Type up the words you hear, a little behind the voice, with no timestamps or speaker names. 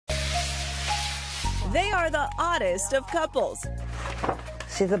They are the oddest of couples.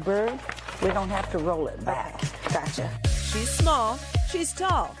 See the bird? We don't have to roll it back. Gotcha. She's small, she's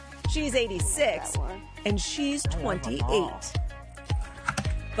tall, she's 86, and she's 28.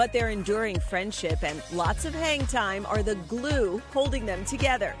 But their enduring friendship and lots of hang time are the glue holding them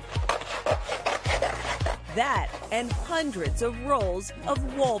together. That and hundreds of rolls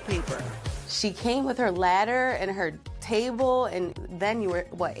of wallpaper. She came with her ladder and her table, and then you were,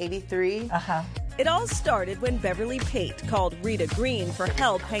 what, 83? Uh-huh. It all started when Beverly Pate called Rita Green for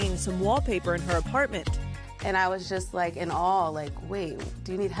help hanging some wallpaper in her apartment. And I was just like in awe, like, wait,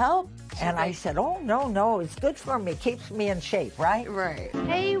 do you need help? And I said, oh, no, it's good for me. Keeps me in shape, right? Right.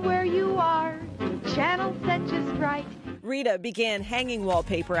 Hey, where you are, channel set just right. Rita began hanging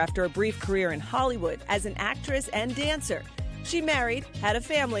wallpaper after a brief career in Hollywood as an actress and dancer. She married, had a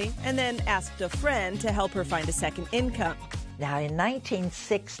family, and then asked a friend to help her find a second income. Now, in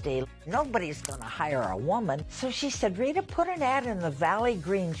 1960, nobody's going to hire a woman. So she said, Rita, put an ad in the Valley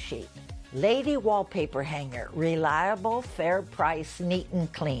Green Sheet. Lady wallpaper hanger, reliable, fair price, neat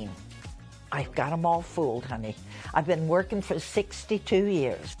and clean. I've got them all fooled, honey. I've been working for 62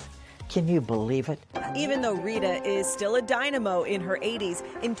 years. Can you believe it? Even though Rita is still a dynamo in her 80s,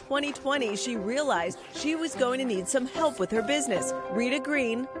 in 2020 she realized she was going to need some help with her business. Rita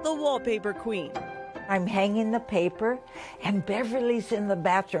Green, the Wallpaper Queen. I'm hanging the paper, and Beverly's in the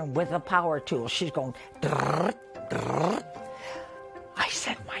bathroom with a power tool. She's going, drrr, drrr. I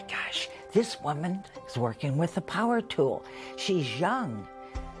said, my gosh, this woman is working with a power tool. She's young.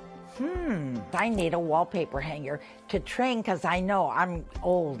 I need a wallpaper hanger to train because I know I'm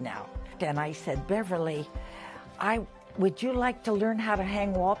old now. And I said, Beverly, would you like to learn how to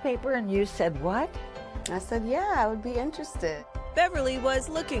hang wallpaper? And you said, what? I said, yeah, I would be interested. Beverly was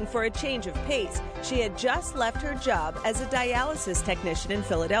looking for a change of pace. She had just left her job as a dialysis technician in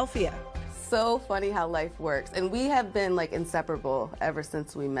Philadelphia. So funny how life works. And we have been like inseparable ever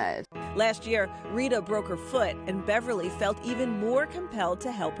since we met. Last year, Rita broke her foot, and Beverly felt even more compelled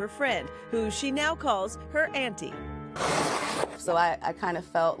to help her friend, who she now calls her auntie. So I kind of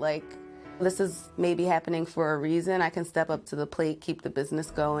felt like this is maybe happening for a reason. I can step up to the plate, keep the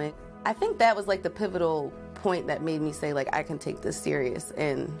business going. I think that was like the pivotal point that made me say, like, I can take this serious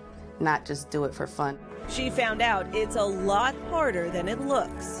and not just do it for fun. She found out it's a lot harder than it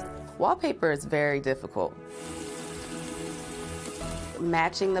looks. Wallpaper is very difficult.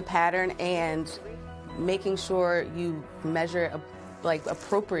 Matching the pattern and making sure you measure it like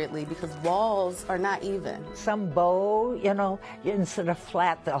appropriately, because walls are not even. Some bow, you know, instead of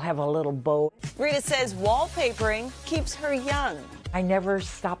flat, they'll have a little bow. Rita says wallpapering keeps her young. I never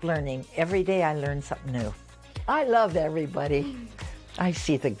stop learning. Every day I learn something new. I love everybody. I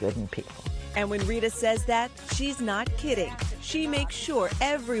see the good in people. And when Rita says that, she's not kidding. She makes sure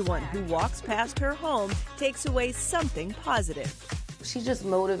everyone who walks past her home takes away something positive. She just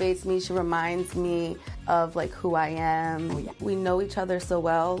motivates me. She reminds me of like who I am. Oh, yeah. We know each other so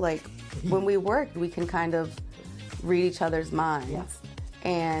well. Like when we work, we can kind of read each other's minds. Yeah.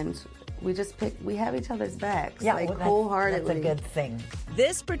 And we have each other's backs, Yeah, like well, wholeheartedly. that's a good thing.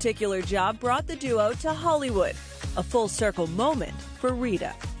 This particular job brought the duo to Hollywood, a full circle moment for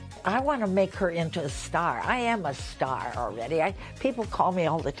Rita. I want to make her into a star. I am a star already. People call me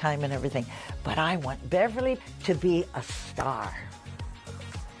all the time and everything, but I want Beverly to be a star.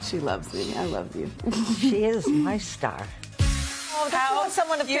 She loves me. I love you. She is my star. Oh, how want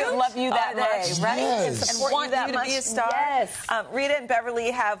someone to love you that much, right? Yes. And support you that much. To be a star. Yes. Rita and Beverly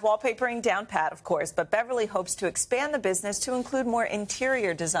have wallpapering down pat, of course, but Beverly hopes to expand the business to include more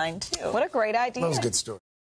interior design, too. What a great idea. That was a good story.